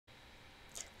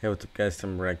Hey, what's up, guys?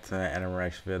 Some react to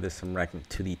animeranker video. This some reacting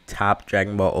to the top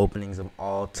Dragon Ball openings of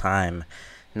all time.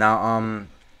 Now,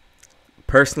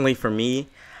 personally for me,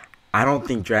 I don't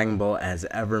think Dragon Ball has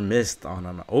ever missed on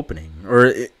an opening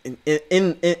or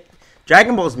in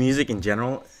Dragon Ball's music in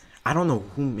general. I don't know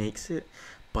who makes it,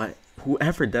 but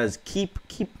whoever does, keep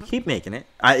making it.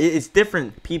 It's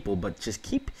different people, but just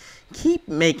keep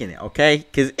making it, okay?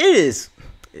 Because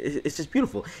it's just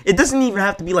beautiful. It doesn't even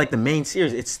have to be like the main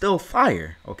series. It's still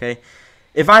fire, okay?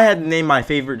 If I had to name my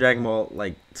favorite Dragon Ball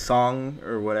like song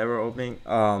or whatever opening,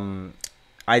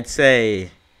 I'd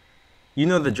say, you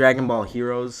know, the Dragon Ball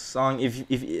Heroes song. If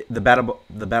the Battle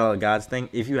of Gods thing.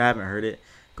 If you haven't heard it,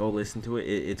 go listen to it.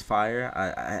 It's fire.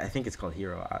 I think it's called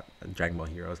Dragon Ball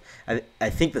Heroes. I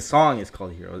think the song is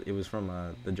called Heroes. It was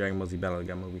from the Dragon Ball Z Battle of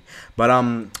God movie. But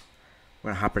we're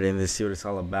gonna hop right into this, see what it's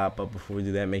all about. But before we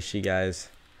do that, make sure you guys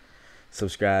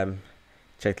subscribe,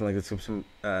 check the link in the description,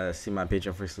 see my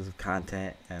Patreon for exclusive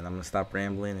content, and I'm gonna stop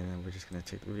rambling and then we're just gonna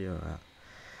check the video out.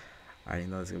 I already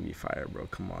know it's gonna be fire, bro.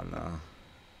 Come on now.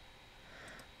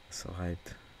 So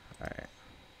hyped. Alright.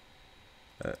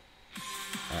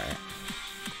 Alright.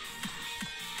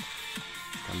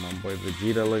 Come on, boy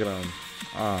Vegeta, look at him.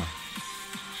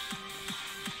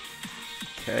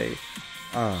 Okay.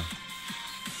 Yeah.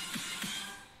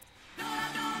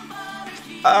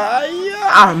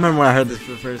 I remember when I heard this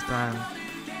for the first time.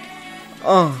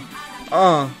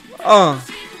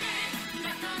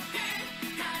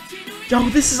 Yo,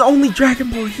 this is only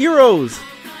Dragon Ball Heroes.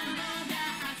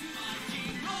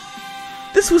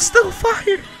 This was still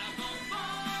fire.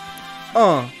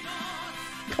 Come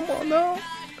on now.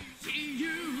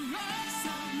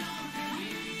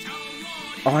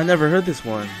 Oh, I never heard this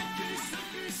one.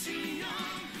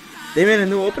 They made a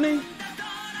new opening?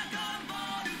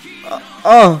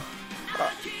 Oh,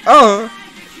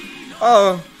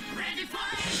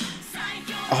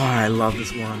 I love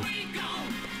this one.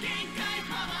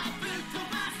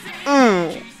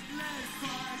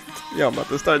 Yo, I'm about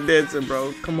to start dancing,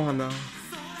 bro. Come on now.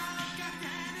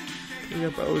 Bring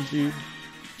up OG.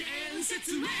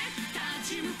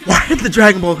 Why did the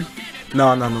Dragon Ball?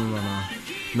 No.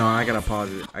 No, I gotta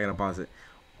pause it.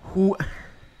 Who?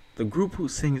 The group who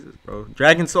sings this, bro?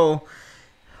 Dragon Soul.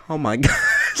 Oh my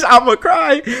gosh, I'm gonna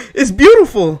cry. It's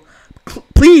beautiful.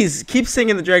 Please keep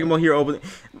singing the Dragon Ball Hero opening.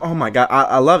 Oh my god,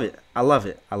 I love it. I love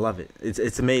it.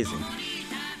 It's amazing.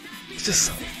 It's just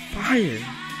so fire.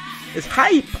 It's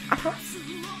hype.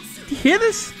 Do you hear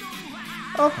this?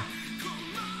 Oh.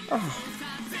 I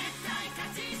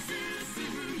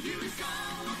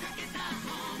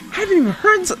haven't even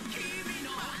heard.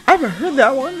 I haven't heard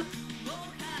that one.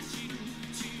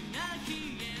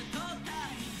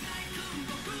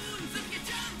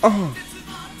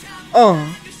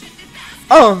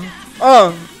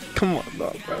 Come on,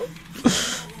 dog, bro.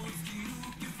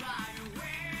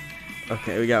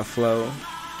 Okay, we got Flow.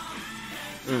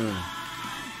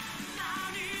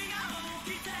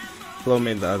 Flow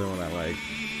made the other one I like.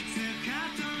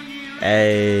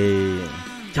 Hey,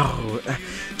 yo,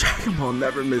 Dragon Ball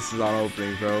never misses on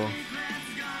opening, bro.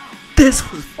 This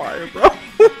was fire, bro.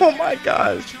 Oh my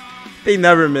gosh, they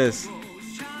never miss.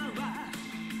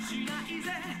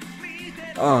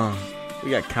 We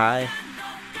got Kai.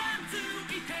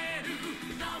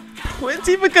 It's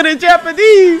even good in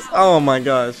Japanese. Oh my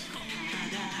gosh.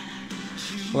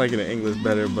 I like it in English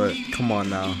better, but come on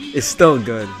now. It's still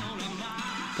good.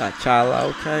 Got Chala,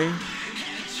 okay.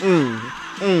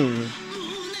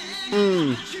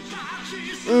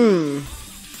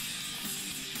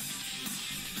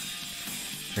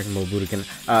 Dragon Ball Budokan.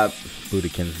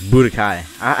 Budokai.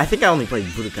 I think I only played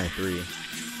Budokai 3.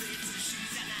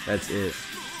 That's it.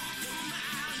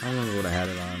 I don't remember what I had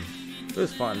it on. It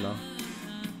was fun though.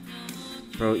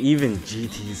 Bro, even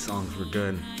GT's songs were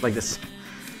good. Like this.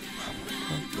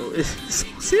 Bro, it's so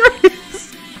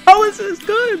serious. How is this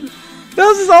good?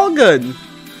 This is all good.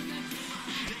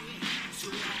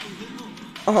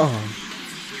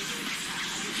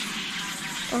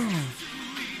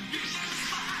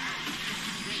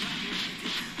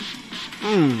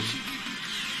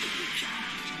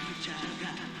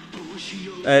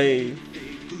 Hey.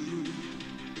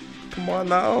 Come on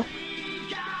now.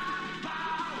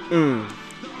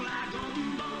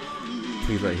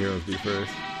 Please let Heroes be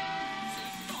first.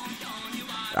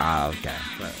 Okay.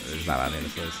 It's not on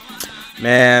this list.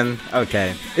 Man,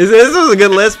 okay. This was a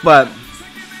good list, but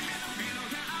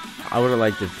I would have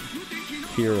liked the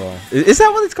Hero. Is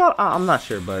that what it's called? I'm not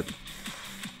sure, but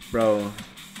bro,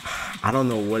 I don't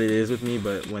know what it is with me,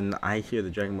 but when I hear the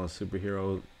Dragon Ball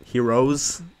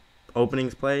Heroes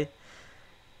openings play,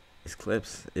 these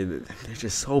clips, they're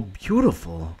just so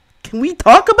beautiful. Can we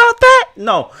talk about that?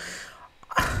 No.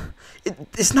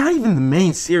 It's not even the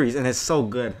main series, and it's so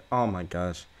good. Oh my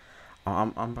gosh.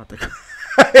 Oh, I'm about to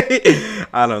cry.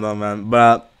 I don't know, man.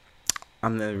 But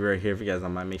I'm gonna be right here. If you guys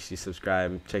don't mind, make sure you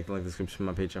subscribe. Check the link in the description for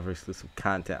my Patreon for exclusive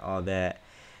content, all that.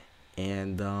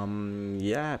 And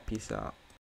yeah, peace out.